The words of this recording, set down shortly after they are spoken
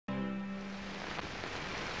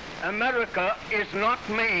America is not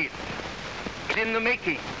made, it's in the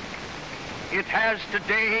making. It has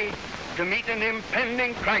today to meet an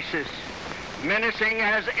impending crisis, menacing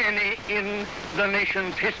as any in the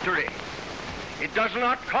nation's history. It does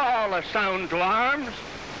not call a sound to arms,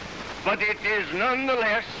 but it is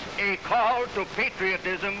nonetheless a call to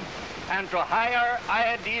patriotism and to higher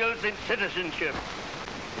ideals in citizenship.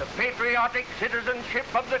 The patriotic citizenship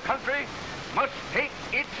of the country must take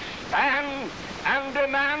its stand and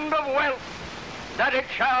demand of wealth that it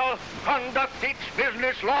shall conduct its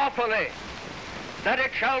business lawfully, that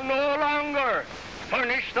it shall no longer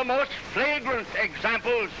furnish the most flagrant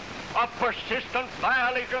examples of persistent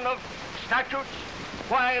violation of statutes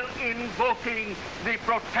while invoking the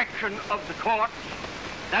protection of the courts,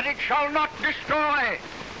 that it shall not destroy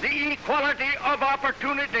the equality of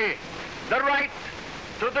opportunity, the right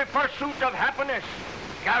to the pursuit of happiness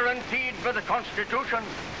guaranteed by the Constitution,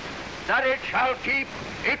 that it shall keep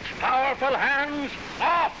its powerful hands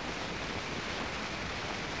off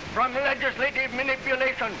from legislative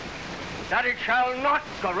manipulation, that it shall not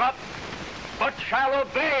corrupt, but shall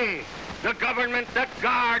obey the government that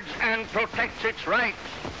guards and protects its rights.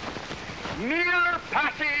 Mere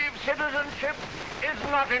passive citizenship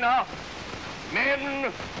is not enough.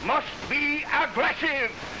 Men must be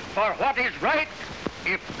aggressive for what is right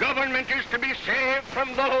if government is to be saved from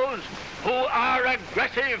those who are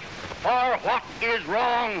aggressive for what is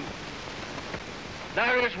wrong.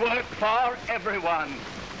 There is work for everyone.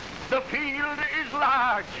 The field is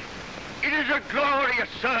large. It is a glorious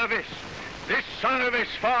service, this service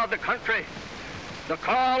for the country. The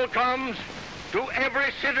call comes to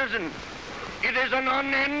every citizen. It is an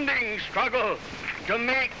unending struggle to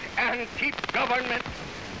make and keep government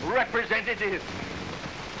representative.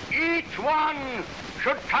 Each one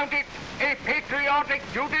should count it a patriotic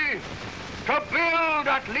duty to build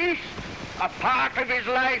at least a part of his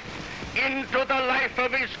life into the life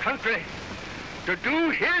of his country, to do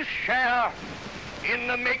his share in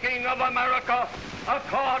the making of America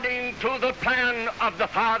according to the plan of the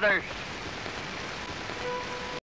fathers.